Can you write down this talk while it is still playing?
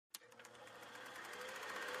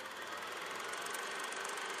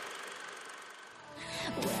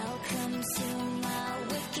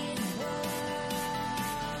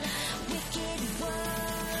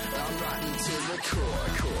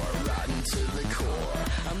core, rotten to the core.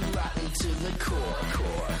 I'm rotten to the core.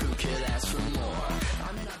 Who could ask for more?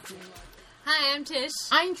 I'm not green like... Hi, I'm Tish.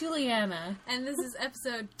 I'm Juliana. And this is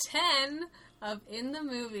episode 10 of In the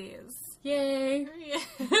Movies. Yay.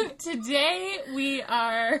 Today we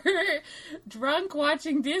are drunk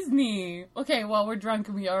watching Disney. Okay, well, we're drunk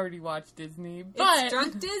and we already watched Disney. But It's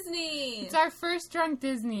Drunk Disney. It's our first Drunk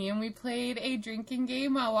Disney, and we played a drinking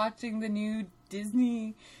game while watching the new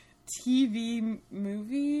Disney TV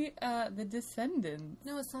movie, The Descendants.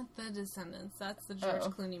 No, it's not The Descendants. That's the George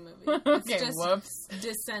Clooney movie. It's Okay, just whoops.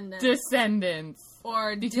 Descendants. Descendants.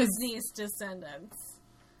 Or Because- Disney's Descendants.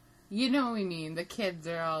 You know what we mean. The kids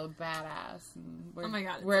are all badass and Oh my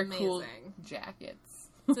God, it's wear cool amazing. jackets.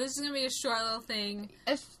 So this is going to be a short little thing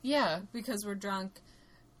Yeah. because we're drunk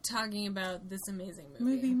talking about this amazing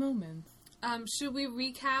Movie moments. Should we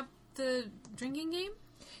recap the drinking game?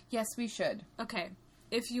 Yes, we should. Okay.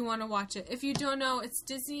 If you want to watch it. If you don't know, it's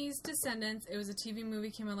Disney's Descendants. It was a TV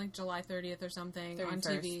movie, came out like July 30th or something 31st. on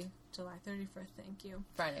TV. July 31st, thank you.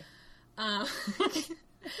 Friday.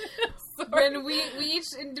 When we each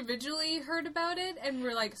individually heard about it and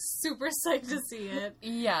we're like super psyched to see it.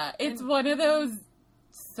 Yeah, it's one of those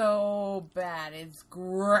so bad it's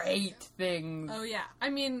great things. Oh yeah. I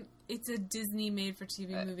mean, it's a Disney made for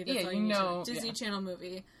TV movie. That's yeah, all you you need to know, Disney yeah. Channel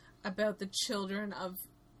movie about the children of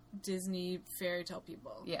Disney fairy tale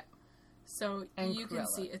people. Yeah. So And you can Cruella.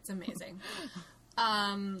 see it's amazing.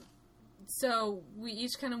 So we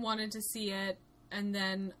each kind of wanted to see it, and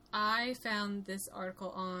then I found this article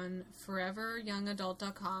on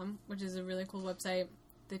foreveryoungadult.com, which is a really cool website.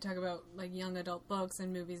 They talk about like young adult books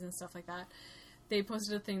and movies and stuff like that. They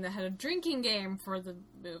posted a thing that had a drinking game for the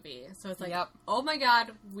movie. So it's like, Yep. oh my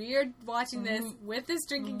god, we're watching this with this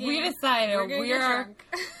drinking game. We decided We're gonna we get are drunk.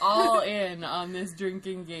 all in on this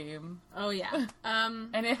drinking game. Oh yeah.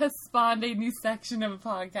 And it has spawned a new section of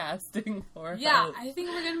podcasting for Yeah, us. I think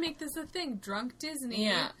we're gonna make this a thing. Drunk Disney.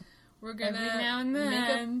 Yeah. We're gonna Every now and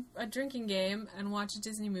then. make a drinking game and watch a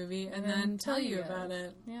Disney movie and then tell you guys. about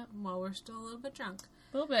it. Yeah. While we're still a little bit drunk.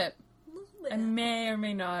 A little bit. A little bit. I may or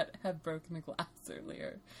may not have broken a glass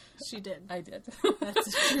earlier. She did. I did.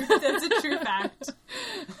 That's a true fact.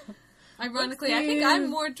 Ironically, I think I'm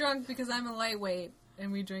more drunk because I'm a lightweight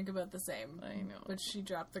and we drink about the same. I know. But she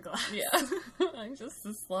dropped the glass. Yeah. I'm just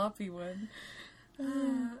the sloppy one.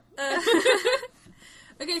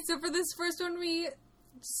 Okay, so for this first one, we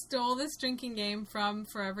stole this drinking game from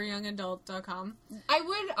foreveryoungadult.com. I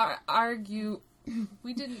would argue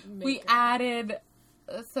We didn't make we it. added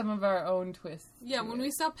some of our own twists. Yeah, to when it.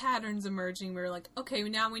 we saw patterns emerging, we were like, okay,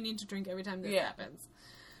 now we need to drink every time this Yeah. happens.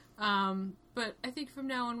 But I think from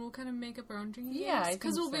now on, we'll kind of make up our own drinking Yeah, I games.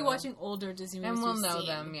 Because think we'll be so. watching older Disney movies. And we'll we've know seen.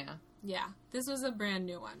 them, yeah. Yeah, this was a brand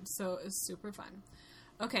new one, so it's super fun.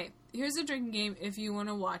 Okay, here's a drinking game if you want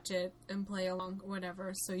to watch it and play along,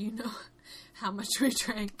 whatever, so you know how much we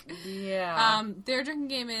drank. Yeah. Their drinking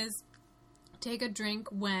game is take a drink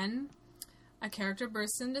when a character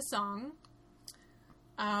bursts into song,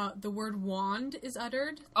 the word wand is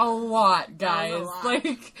uttered. A lot, That guys. was a lot.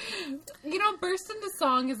 Like, you know, burst into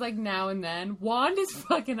song is like now and then. Wand is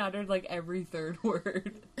fucking uttered like every third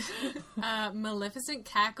word. Maleficent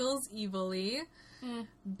cackles evilly.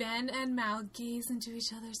 Ben and Mal gaze into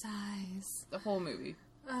each other's eyes. The whole movie.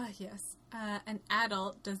 Yes. An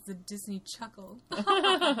adult does the Disney chuckle.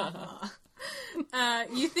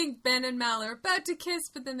 You think Ben and Mal are about to kiss,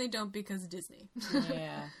 but then they don't because Disney.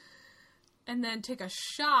 Yeah. And then take a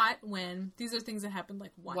shot when these are things that happened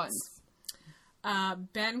like once.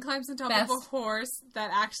 Ben climbs on top of Best. a horse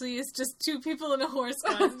that actually is just two people in a horse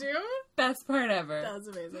costume. Best part ever. That was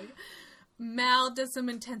amazing. Mal does some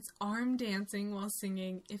intense arm dancing while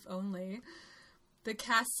singing If Only. The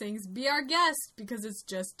cast sings Be Our Guest because it's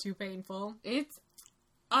just too painful. It's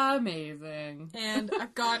amazing. And a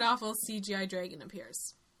god-awful CGI dragon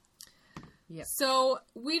appears. Yep. So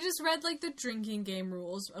we just read like the drinking game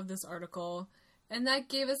rules of this article, and that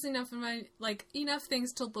gave us enough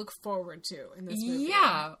things to look forward to in this movie.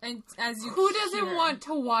 Yeah. And as you Who doesn't hear- want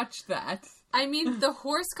to watch that? I mean, the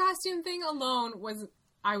horse costume thing alone was.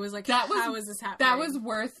 I was like, how is this happening? That was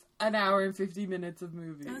worth an hour and 50 minutes of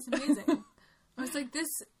movie. That was amazing. I was like,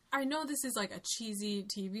 I know this is like a cheesy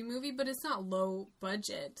TV movie, but it's not low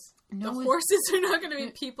budget. No, the horses are not going to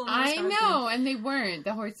be people in horse I costumes. know, and they weren't.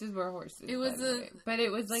 The horses were horses. It was by the way. But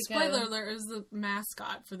it was like spoiler alert, it was the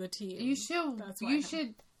mascot for the team. You should. That's why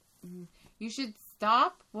You should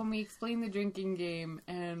stop when we explain the drinking game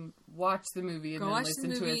and watch the movie and Go then watch the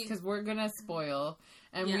listen to movie. it because we're gonna spoil,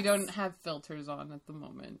 and we Yes. don't have filters on at the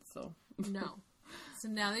moment. So No. So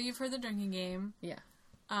now that you've heard the drinking game, yeah,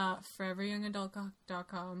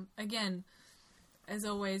 foreveryoungadult.com. Again, as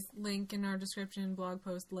always, link in our description, blog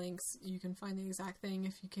post links. You can find the exact thing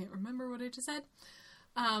if you can't remember what I just said.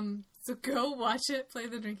 So go watch it, play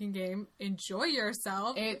the drinking game, enjoy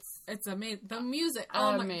yourself. It's amazing. The music,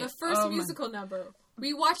 the first musical number.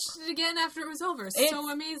 We watched it again after it was over. It's so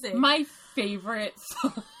amazing. My favorite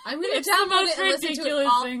song. I'm going It's to the download most it and listen to it ridiculous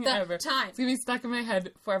all thing the ever. time. It's going to be stuck in my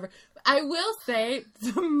head forever. I will say,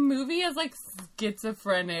 the movie has, like,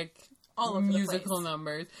 schizophrenic all over musical the place.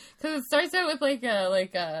 numbers. Because it starts out with, like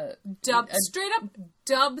a straight up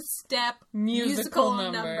dubstep musical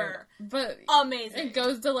number. But Amazing. it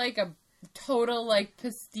goes to, like, a total, like,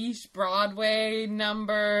 pastiche Broadway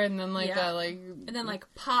number, and then, like, and then, like,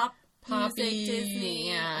 pop poppy, music, Disney.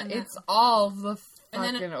 yeah, and it's all the and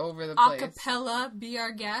then fucking over the place. Acapella, Be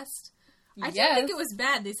Our Guest. I Yes. didn't think it was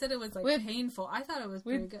bad. They said it was, like, With- painful. I thought it was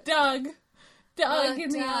pretty With good. Doug in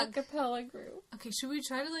the Doug. acapella group. Okay, should we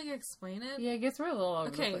try to, like, explain it? Yeah, I guess we're a little all over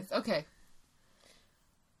the Okay. place. Okay.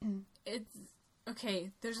 It's... Okay,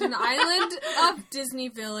 there's an island of Disney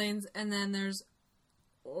villains, and then there's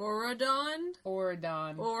Auradon.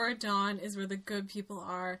 Oradon. Auradon is where the good people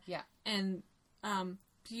are. Yeah. And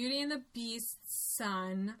Beauty and the Beast's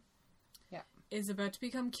son is about to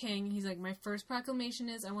become king. He's like, my first proclamation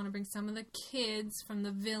is I want to bring some of the kids from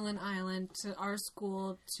the villain island to our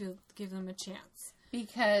school to give them a chance.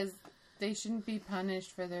 Because they shouldn't be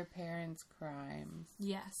punished for their parents' crimes.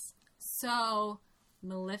 Yes. So,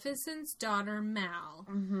 Maleficent's daughter, Mal,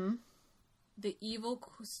 Mm-hmm. the evil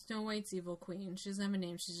Snow White's evil queen. She doesn't have a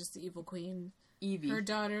name. She's just the evil queen. Evie. Her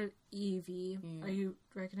daughter, Evie. Yeah. Are you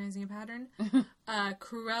recognizing a pattern?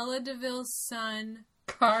 Cruella de Vil's son,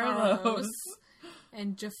 Carlos.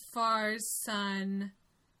 and Jafar's son,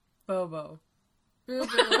 Bobo. Boo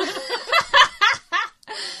Boo.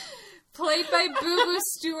 Played by Boo Boo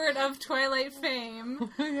Stewart of Twilight fame.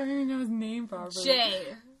 I don't even know his name properly. Jay.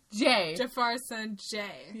 Jay. Jafar's son,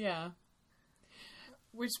 Jay. Yeah.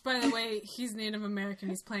 Which, by the way, he's Native American.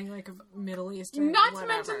 He's playing, like, a Middle Eastern. Not whatever.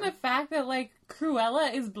 to mention the fact that, like,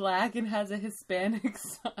 Cruella is black and has a Hispanic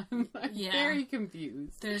son. I'm Yeah. very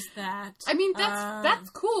confused. There's that. I mean, that's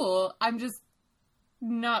cool. I'm just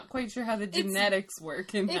not quite sure how the genetics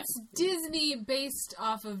work in that. It's Disney based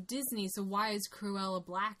off of Disney, so why is Cruella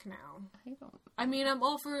black now? I don't. I mean, I'm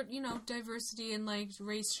all for, diversity and, like,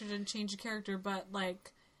 race shouldn't change a character, but,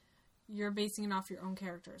 like, you're basing it off your own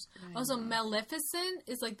characters. Also, Maleficent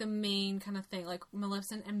is, like, the main kind of thing. Like,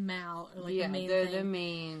 Maleficent and Mal are, like, the main they're thing. the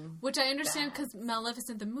main. Which I understand because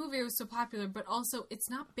Maleficent, the movie, was so popular, but also it's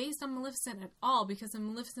not based on Maleficent at all, because in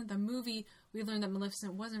Maleficent, the movie, we learned that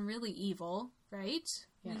Maleficent wasn't really evil, right?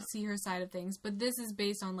 Yeah. You see her side of things, but this is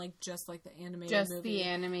based on, like, just, like, the animated Just movie. the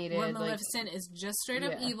animated. Where like, Maleficent is just straight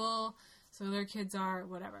up Yeah. evil, so their kids are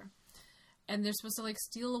whatever. And they're supposed to, like,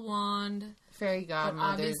 steal a wand, fairy but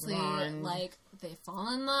godmother's obviously, wand. like, they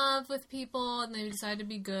fall in love with people, and they decide to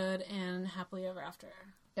be good, and happily ever after.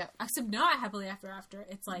 Yeah. Except not happily after.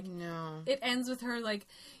 It's like, no. it ends with her, like,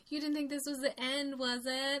 you didn't think this was the end, was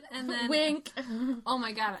it? And then... Wink. Oh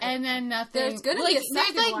my god. And then nothing. There's gonna be a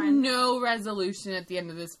second There's, like, one. no resolution at the end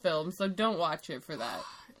of this film, so don't watch it for that.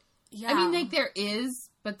 yeah. I mean, like, there is,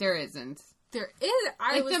 but there isn't. there is...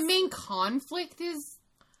 The main conflict is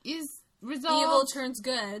resolved. Evil turns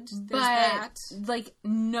good. There's but, that. like,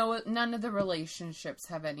 none of the relationships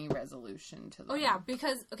have any resolution to them. Oh, yeah,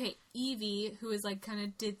 because, okay, Evie, who is, like, kind of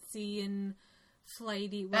ditzy and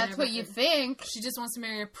flighty, whatever. That's what you think. She just wants to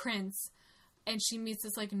marry a prince, and she meets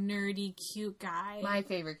this, like, nerdy, cute guy. My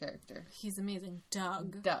favorite character. He's amazing.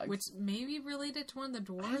 Doug. Which may be related to one of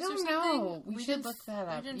the dwarves I or don't something. know. We should look that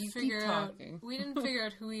up. We didn't You keep figure out. talking. We didn't figure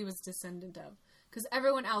out who he was descendant of. Because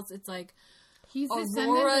everyone else, it's like, He's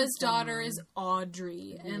descendant of Aurora's daughter someone. is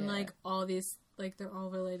Audrey, and Yeah. like all these, like they're all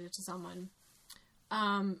related to someone.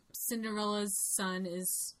 Cinderella's son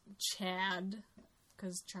is Chad,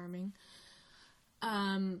 because charming.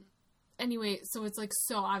 Anyway, so it's like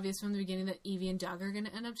so obvious from the beginning that Evie and Doug are going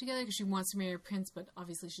to end up together because she wants to marry a prince, but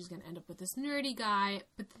obviously she's going to end up with this nerdy guy.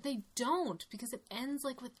 But they don't, because it ends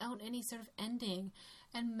like without any sort of ending,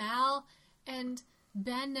 and Mal and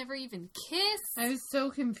Ben never even kiss. I was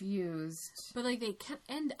so confused. But, like, they can't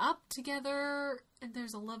end up together, and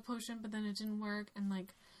there's a love potion, but then it didn't work, and,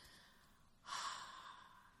 like...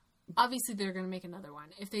 Obviously, they're gonna make another one.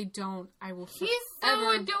 If they don't, I will He's forever...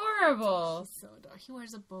 so adorable. He's so adorable. He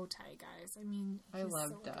wears a bow tie, guys. I mean, I he's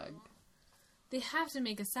love so Doug. adorable. They have to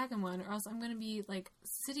make a second one, or else I'm gonna be, like,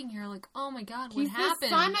 sitting here like, oh my god, what He's happened? the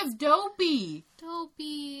son of Dopey.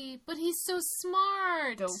 Dopey. But he's so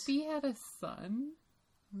smart. Dopey had a son?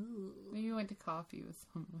 Ooh. Maybe he went to coffee with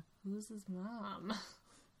someone. Who's his mom?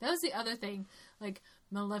 That was the other thing. Like,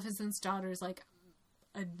 Maleficent's daughter's, like,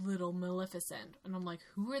 a little Maleficent. And I'm like,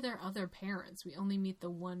 who are their other parents? We only meet the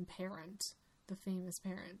one parent, the famous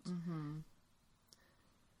parent. Mm-hmm.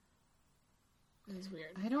 It was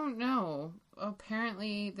weird. I don't know.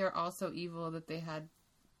 Apparently, they're also evil that they had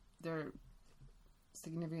their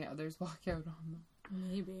significant others walk out on them.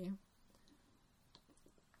 Maybe.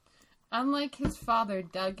 Unlike his father,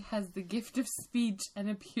 Doug has the gift of speech and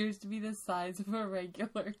appears to be the size of a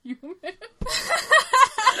regular human.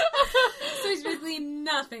 So he's basically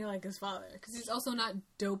nothing like his father, because he's also not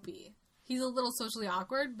dopey. He's a little socially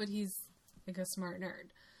awkward, but he's like a smart nerd.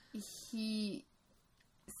 He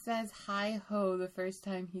says hi ho the first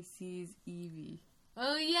time he sees Evie.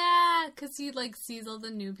 Oh yeah, because he like sees all the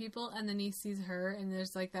new people, and then he sees her, and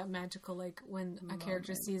there's like that magical like when a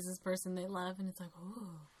character sees this person they love, and it's like, ooh.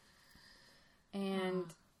 And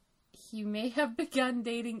he may have begun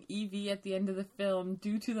dating Evie at the end of the film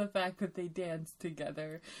due to the fact that they danced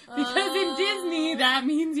together. Because in Disney, that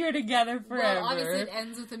means you're together forever. Well, obviously it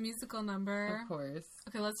ends with a musical number. Of course.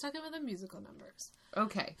 Okay, let's talk about the musical numbers.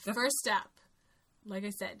 Okay. First step, like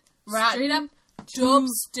I said, Rotten straight up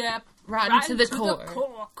dubstep. Rotten to the core.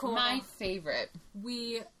 core. My favorite.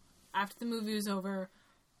 We, after the movie was over,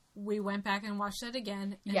 we went back and watched it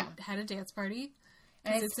again and had a dance party.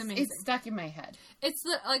 And it's amazing. It's stuck in my head. It's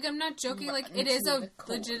like, I'm not joking, like it is a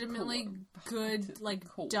legitimately good like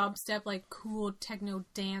dubstep, like cool techno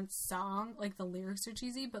dance song. Like the lyrics are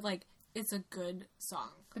cheesy, but like it's a good song.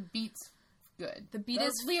 The beat's good. The beat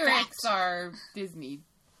is lyrics are Disney.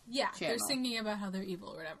 Yeah, channel. They're singing about how they're evil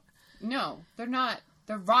or whatever. No, they're not.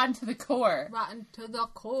 They're rotten to the core. Rotten to the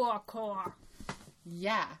core.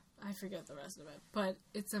 Yeah. I forget the rest of it, but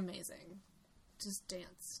it's amazing. Just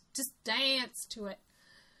dance to it.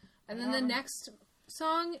 And then the next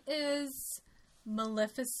song is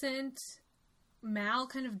Maleficent, Mal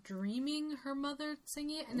kind of dreaming her mother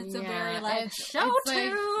singing it, and it's a very like show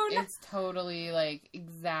tune. It's totally like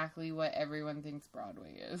exactly what everyone thinks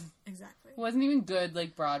Broadway is. Exactly. It wasn't even good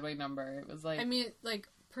like Broadway number. It was like, I mean, like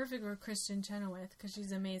perfect for Kristen Chenoweth because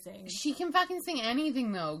she's amazing. She can fucking sing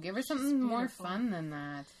anything though. Give her something more fun than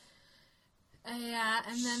that. Yeah,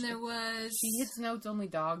 and then there was... She hits notes only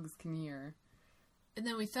dogs can hear. And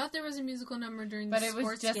then we thought there was a musical number during the sports game. But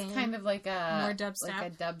it was just kind of like a... More dubstep.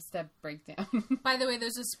 Like a dubstep breakdown. By the way,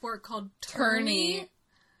 there's a sport called tourney.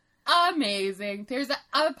 Amazing. There's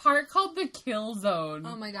a part called the kill zone.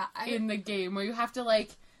 Oh my god. In the game where you have to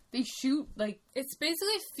like... They shoot like... It's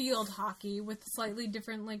basically field hockey with slightly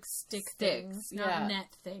different like sticks, things. Not net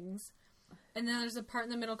things. And then there's a part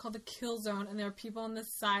in the middle called the kill zone, and there are people on the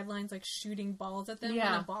sidelines, like, shooting balls at them in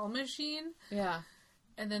a ball machine. Yeah.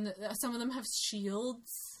 And then some of them have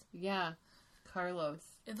shields. Yeah. Carlos.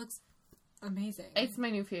 It looks amazing. It's my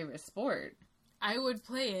new favorite sport. I would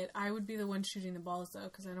play it. I would be the one shooting the balls, though,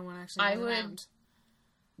 because I don't want to actually run around.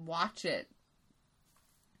 Watch it.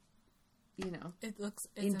 You know. It's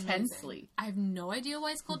intensely. Amazing. I have no idea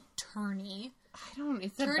why it's called tourney. I don't...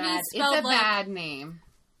 It's tourney a bad name.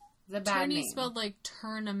 Tourney spelled like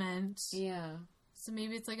tournament. Yeah. So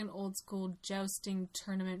maybe it's like an old school jousting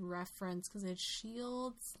tournament reference because it had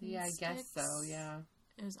shields. Yeah, I guess so, yeah.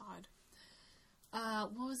 It was odd.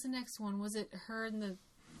 What was the next one? Was it her in the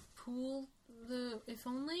pool? The If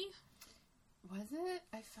Only? Was it?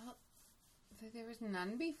 I felt that there was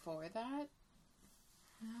none before that.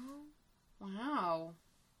 No? Wow.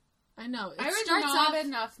 I know. There was not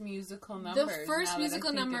enough musical numbers. The first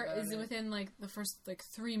musical number is within like the first like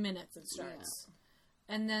 3 minutes it starts. Yeah.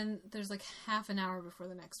 And then there's like half an hour before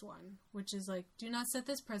the next one, which is like, do not set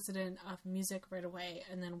this precedent of music right away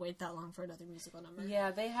and then wait that long for another musical number.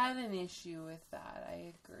 Yeah, they had an issue with that.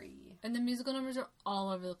 I agree. And the musical numbers are all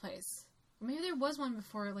over the place. Maybe there was one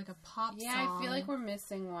before, like a pop song. Yeah, I feel like we're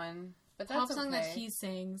missing one. But that's pop song that he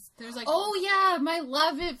sings. There's like, oh yeah, my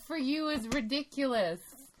Love It For You is ridiculous.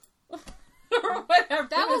 Or whatever.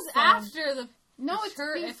 That was after the... No, it's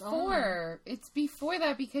before. It's before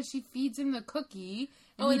that because she feeds him the cookie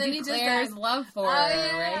and he declares love for her,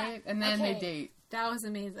 right? And then they date. That was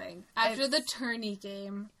amazing. After the tourney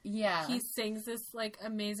game, he sings this like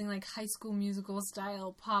amazing like High School Musical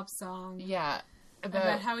style pop song. Yeah,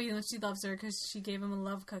 about how she loves her because she gave him a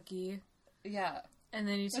love cookie. Yeah. And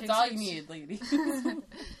then That's all you need, lady.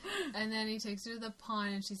 And then he takes her to the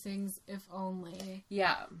pond and she sings If Only.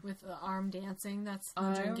 Yeah. With the arm dancing. That's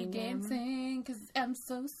the drinking game. I'm dancing because I'm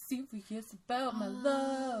so serious about my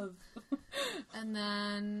love. And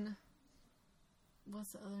then...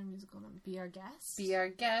 What's the other musical name? Be Our Guest? Be Our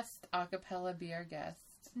Guest. Acapella Be Our Guest.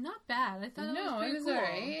 not bad. I thought it was No, pretty it was cool.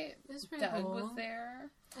 alright. It was pretty Doug cool. was there.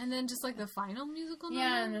 And then just like the final musical number.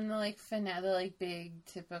 Yeah, and then the like finale, the like big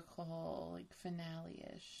typical like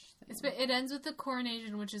finale-ish thing. It ends with the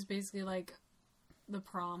coronation, which is basically like the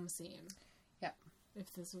prom scene. Yep.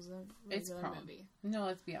 If this was a It's regular prom. movie. No,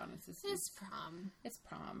 let's be honest. It's prom. It's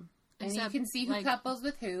prom. And Except, you can see who like- couples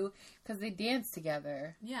with who because they dance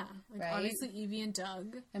together. Yeah. Like Right? obviously Evie and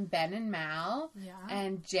Doug. And Ben and Mal. Yeah.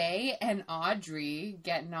 And Jay and Audrey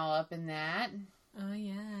getting all up in that. Oh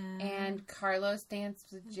yeah. And Carlos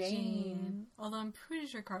danced with Jane. Although I'm pretty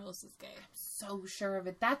sure Carlos is gay. So sure of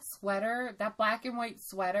it. That sweater, that black and white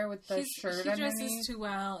sweater with the shirt he dresses underneath. too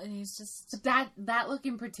well, and he's just. But that look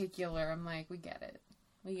in particular, I'm like, we get it.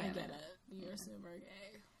 I get it. You're super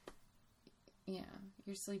gay. Yeah,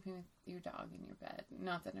 you're sleeping with your dog in your bed.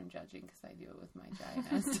 Not that I'm judging, because I do it with my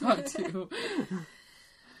giant ass dog too.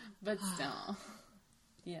 But still,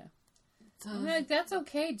 yeah. So, I'm like, that's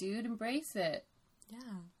okay, dude. Embrace it. yeah.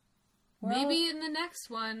 Well- Maybe in the next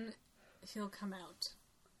one, he'll come out.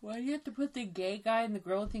 Why do you have to put the gay guy and the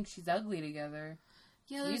girl who thinks she's ugly together?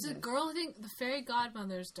 Yeah, there's a Jesus. girl who thinks the fairy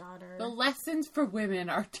godmother's daughter. The lessons for women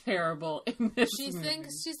are terrible in this She movie.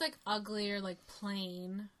 thinks she's like ugly or like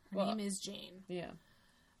plain. Her Well- name is Jane. Yeah.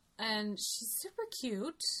 And she's super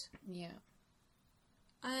cute. Yeah.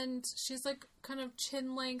 And she's like kind of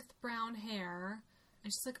chin length brown hair.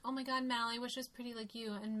 And she's like, oh my god, Mal, I wish I was pretty like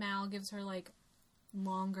you. And Mal gives her like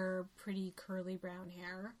longer, pretty curly brown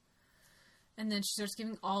hair. And then she starts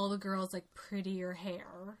giving all the girls like prettier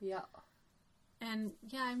hair. Yeah. And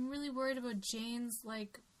yeah, I'm really worried about Jane's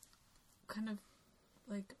like kind of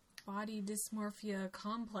like body dysmorphia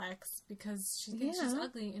complex because she thinks she's Yeah.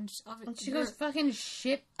 ugly and She goes fucking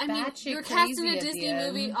shit I mean, batshit you're crazy casting a at the Disney end.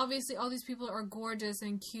 movie. Obviously, all these people are gorgeous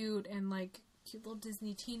and cute and like cute little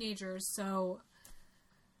Disney teenagers. So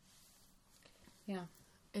Yeah.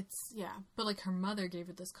 it's but like her mother gave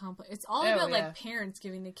her this complex. It's all Oh, about yeah. like parents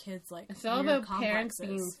giving the kids like It's all weird about parents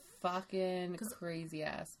being complexes. fucking crazy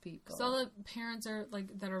ass people. So all the parents are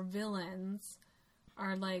like that are villains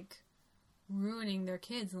are like ruining their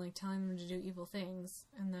kids and like telling them to do evil things,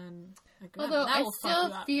 and then like Although that I will fuck still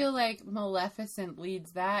you up. feel like Maleficent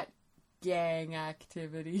leads that gang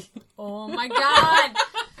activity. Oh my god!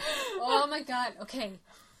 Oh my god! Okay.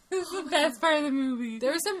 This is the best part of the movie.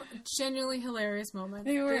 There were some genuinely hilarious moments.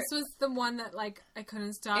 This was the one that, like, I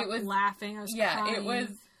couldn't stop laughing. I was crying. it was...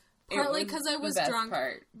 Partly because I was the best drunk,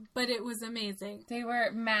 part. but it was amazing.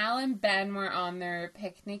 Mal and Ben were on their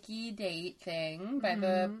picnicky date thing by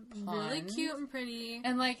the pond. Really cute and pretty.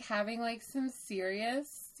 And, like, having, like, some serious,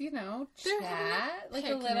 you know, They're chat. having a Like,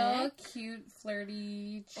 a little picnic. cute,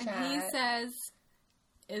 flirty chat. And he says,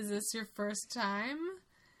 is this your first time?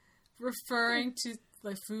 Referring to,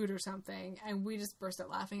 like, food or something. And we just burst out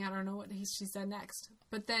laughing. I don't know what she said next.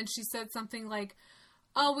 But then she said something like,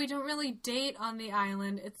 oh, we don't really date on the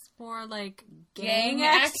island. It's more like gang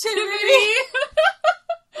activity.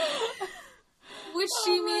 Which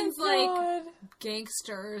she means like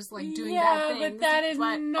gangsters, like doing bad things. But that is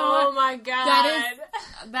not. Oh my god.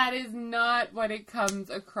 That is not what it comes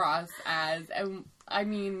across as. And I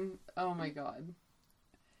mean, oh my god.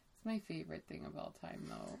 It's my favorite thing of all time,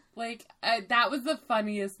 though. Like, that was the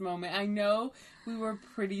funniest moment. I know we were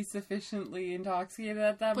pretty sufficiently intoxicated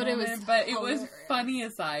at that moment, it was funny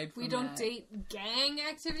aside from We don't that. date gang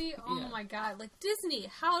activity? Oh Yeah. my god. Like, Disney,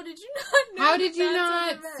 how did you not know How did you that's not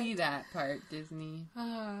what it meant? see that part, Disney?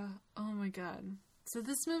 Oh my god. So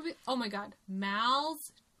this movie, oh my god,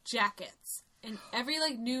 Mal's jackets. And every,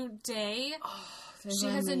 like, new day, she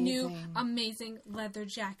has a new amazing leather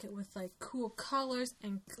jacket with, like, cool colors.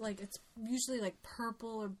 And, like, it's usually, like,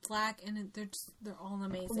 purple or black. And they're all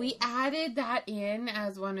amazing. We added that in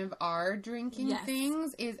as one of our drinking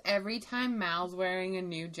things, is every time Mal's wearing a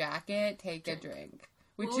new jacket, take a drink.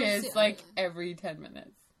 Which What was is, the like, other? every 10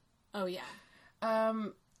 minutes. Oh, yeah.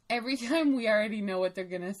 Every time we already know what they're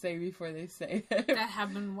gonna say before they say it. That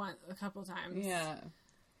happened a couple times. Yeah.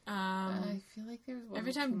 I feel like there's one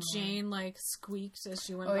every or time two more. Jane, like, squeaked as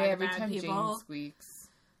she went Oh by yeah, the every bad time people. Jane squeaks.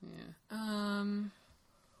 Yeah.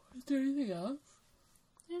 Is there anything else?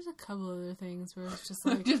 There's a couple other things where it's just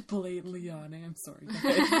like... Just blatantly yawning. I'm sorry,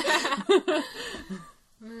 guys.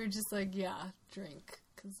 we were just like, yeah, drink.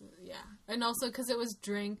 And also because it was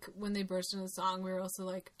drink when they burst into the song, we were also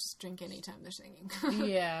like, just drink anytime they're singing.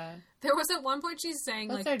 Yeah. There was at one point she sang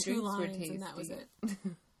Plus our like 2 drinks were lines and that was tasty. it.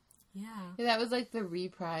 Yeah. Yeah, that was like the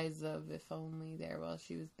reprise of If Only there while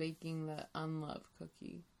she was baking the unloved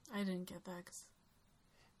cookie. I didn't get that 'cause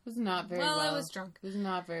was not very well. I was drunk. It was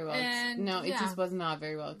not very well. And, it just was not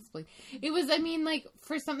very well explained. It was,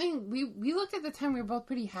 for something, we looked at the time, we were both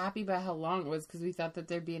pretty happy about how long it was, because we thought that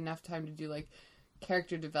there'd be enough time to do,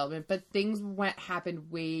 character development, but things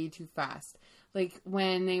happened way too fast.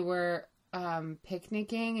 When they were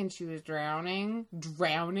picnicking and she was drowning.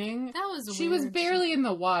 That was She was barely in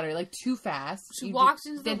the water, too fast. She walked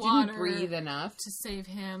into the water. Didn't breathe enough to save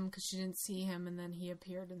him because she didn't see him, and then he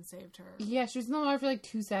appeared and saved her. Yeah, she was in the water for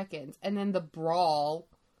 2 seconds, and then the brawl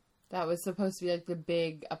that was supposed to be the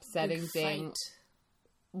big upsetting thing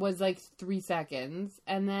was 3 seconds,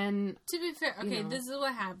 and then to be fair, this is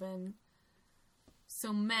what happened.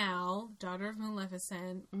 So Mal, daughter of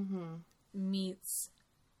Maleficent, meets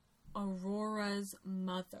Aurora's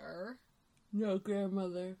mother. No,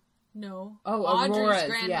 grandmother. No. Oh, Audrey's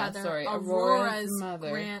grandmother. Yeah, sorry. Aurora's mother.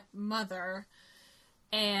 grandmother.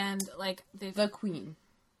 And, the queen.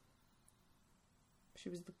 She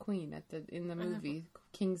was the queen in the movie.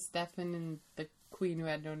 King Stefan and the queen who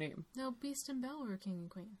had no name. No, Beast and Belle were king and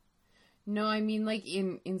queen. No, I mean,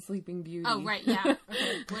 in Sleeping Beauty. Oh, right, yeah.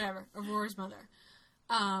 Okay, whatever. Aurora's mother.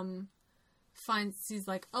 Sees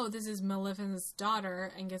oh, this is Maleficent's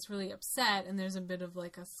daughter, and gets really upset, and there's a bit of a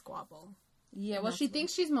squabble. Yeah, well, she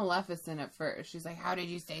thinks she's Maleficent at first. She's like, how did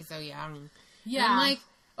you stay so young? Yeah. And I'm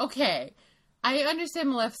okay, I understand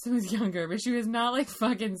Maleficent was younger, but she was not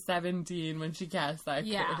fucking 17 when she cast that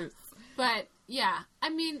curse. But, yeah,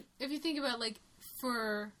 I mean, if you think about,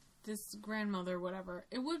 for this grandmother, whatever,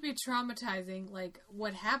 it would be traumatizing,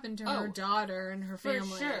 what happened to her daughter and her family.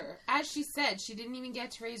 For sure. As she said, she didn't even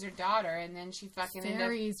get to raise her daughter, and then she fucking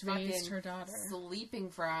Fairies ended up raised her daughter.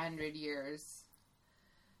 Sleeping for 100 years.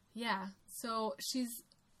 Yeah, so she's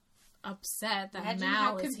upset that Imagine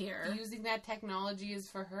Mal is here. Using that technology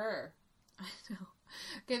is for her. I know.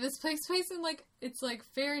 Okay, this takes place in, it's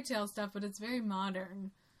fairy tale stuff, but it's very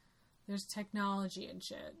modern. There's technology and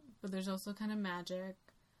shit, but there's also kind of magic.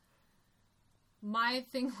 My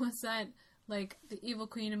thing was that, the Evil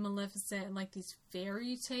Queen and Maleficent and, these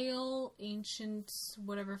fairy tale, ancient,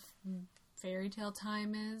 whatever fairy tale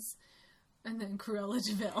time is, and then Cruella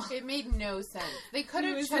de Vil. It made no sense. They could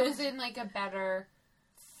have chosen, a better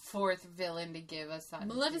fourth villain to give us son.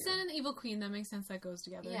 Maleficent and Evil Queen, that makes sense, that goes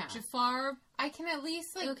together. Yeah. Jafar. I can at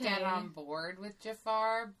least, get on board with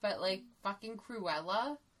Jafar, but, fucking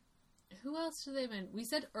Cruella? Who else should they have been? We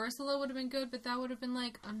said Ursula would have been good, but that would have been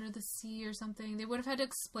Under the Sea or something. They would have had to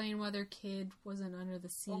explain why their kid wasn't under the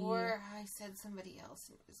sea. Or I said somebody else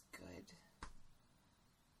and it was good.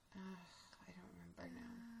 I don't remember now.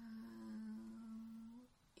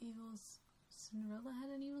 Cinderella had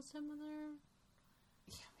an evil stepmother?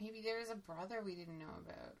 Yeah, maybe there was a brother we didn't know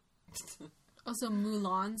about. Also,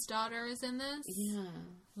 Mulan's daughter is in this. Yeah.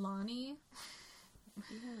 Lonnie.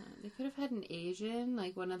 Yeah, they could have had an Asian,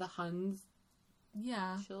 one of the Huns.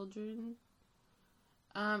 Yeah. Children.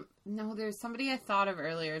 No, there's somebody I thought of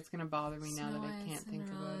earlier. It's gonna bother me now that I can't think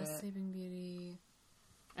about it. Sleeping Beauty.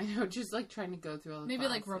 I know, just trying to go through all the maybe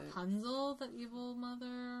classics. Rapunzel, the evil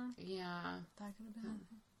mother. Yeah. That could have been.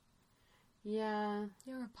 Yeah.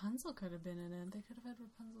 Yeah, Rapunzel could have been in it. They could have had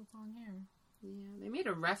Rapunzel's long hair. Yeah, they made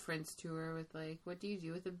a reference to her with what do you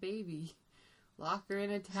do with a baby? Lock her in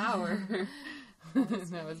a tower.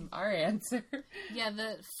 That was our answer. Yeah,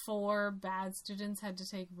 the 4 bad students had to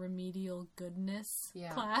take remedial goodness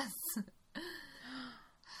class.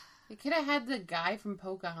 They could have had the guy from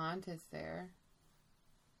Pocahontas there.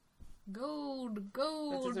 Gold.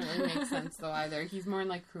 That doesn't really make sense though either. He's more in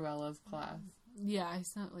Cruella's class. Yeah,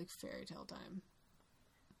 he's not fairy tale time.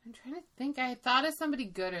 I'm trying to think. I thought of somebody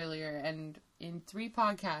good earlier, and in 3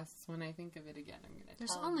 podcasts, when I think of it again, I'm gonna.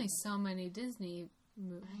 There's only so many Disney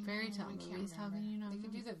fairy tale movies. How can you not? They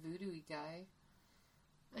could do the voodoo guy.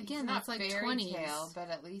 Again, He's that's not fairy 20s. Tale, but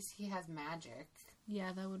at least he has magic.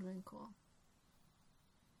 Yeah, that would have been cool.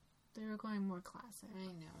 They were going more classic. I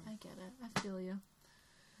know. I get it. I feel you.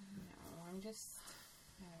 No, I'm just.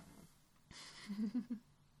 I don't know.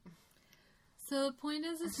 So the point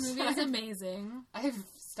is, this movie is amazing. I've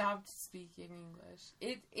stopped speaking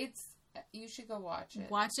English. It's you should go watch it.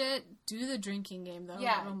 Watch it. Do the drinking game though.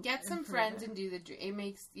 Yeah, get some friends and do the. It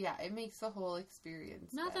makes the whole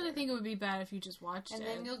experience. Not better. that I think it would be bad if you just watched it. And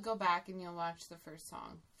then you'll go back and you'll watch the first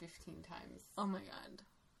song 15 times. Oh my god,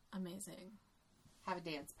 amazing. Have a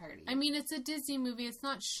dance party. I mean, it's a Disney movie. It's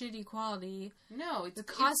not shitty quality. No, it's the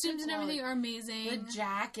costumes and everything are amazing. The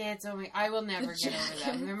jackets. Oh my! I will never get over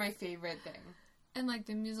them. They're my favorite thing. And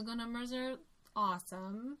the musical numbers are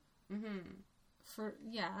awesome. Mm-hmm.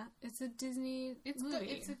 It's a Disney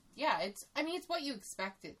movie. Good. It's what you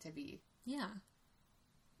expect it to be. Yeah.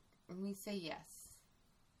 And we say yes.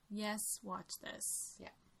 Yes, watch this. Yeah.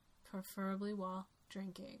 Preferably while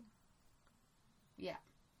drinking. Yeah.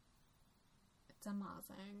 It's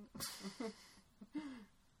amazing.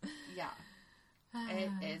 Yeah. It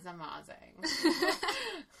is amazing.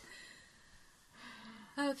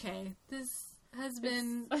 Okay, this has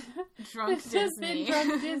been Drunk This has Disney. been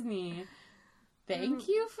Drunk Disney. Thank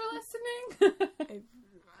you for listening.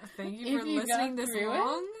 Thank you for If you listening got this through it.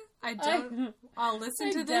 long. I'll listen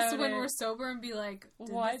I to this doubt when it. we're sober and be like,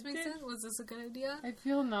 did What this make did- sense? Was this a good idea? I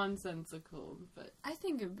feel nonsensical, but I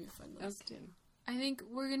think it would be fun to listen to. okay. I think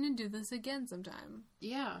we're going to do this again sometime.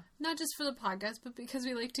 Yeah, Not just for the podcast, but because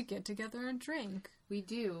we like to get together and drink. we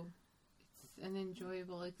do. It's an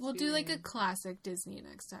enjoyable experience. We'll do like a classic Disney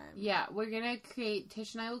next time. Yeah, we're gonna create.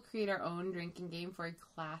 Tish and I will create our own drinking game for a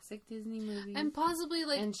classic Disney movie. And possibly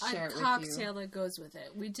like And share a it with cocktail that goes with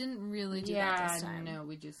it. We didn't really do that this time. no,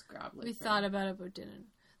 we just grabbed. Like, We thought about it but didn't.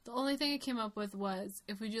 The only thing I came up with was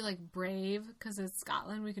if we do like Brave, because it's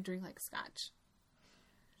Scotland, we could drink like scotch.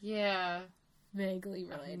 Yeah, Vaguely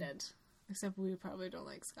related. Except we probably don't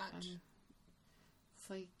like scotch. it's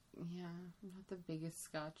like yeah, I'm not the biggest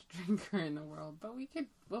Scotch drinker in the world, but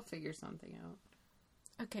we'll figure something out.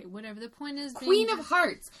 Okay, whatever. The point is Queen of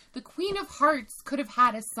Hearts. The Queen of Hearts could have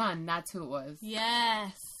had a son. That's who it was.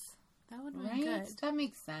 Yes. That would have been Right? good. That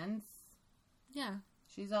makes sense. Yeah,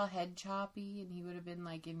 She's all head choppy, and he would have been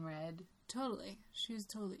like in red. totally. She was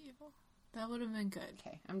totally evil. That would have been good.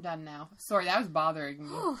 Okay, I'm done now. Sorry, that was bothering me.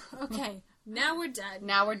 Whew, okay, now we're done.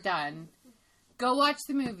 Now we're done. Go watch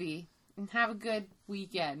the movie and have a good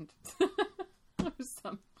weekend. Or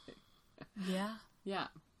something. Yeah. Yeah.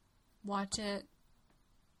 Watch it.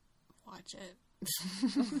 Watch it.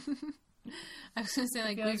 I was going to say,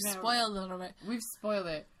 like, feel we've like now- spoiled a little bit. We've spoiled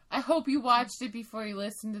it. I hope you watched it before you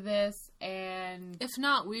listened to this, and If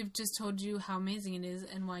not, we've just told you how amazing it is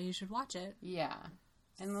and why you should watch it. yeah.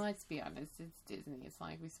 And let's be honest, it's Disney. It's not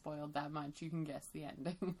like we spoiled that much. You can guess the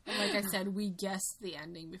ending. Like I said, we guessed the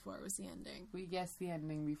ending before it was the ending. We guessed the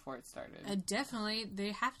ending before it started. Definitely,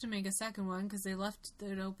 they have to make a second one because they left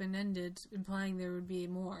it open-ended, implying there would be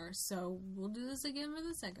more. So we'll do this again for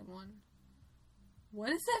the second one.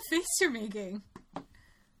 What is that face you're making?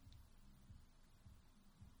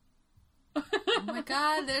 Oh my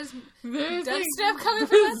god, there's dubstep coming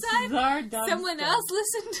from outside. Someone else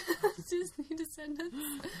listened to Disney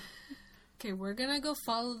Descendants. Okay, we're gonna go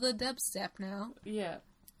follow the dubstep now Yeah.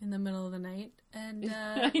 in the middle of the night and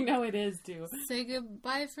I know it is, too. say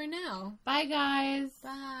goodbye for now. Bye, guys.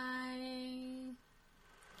 Bye.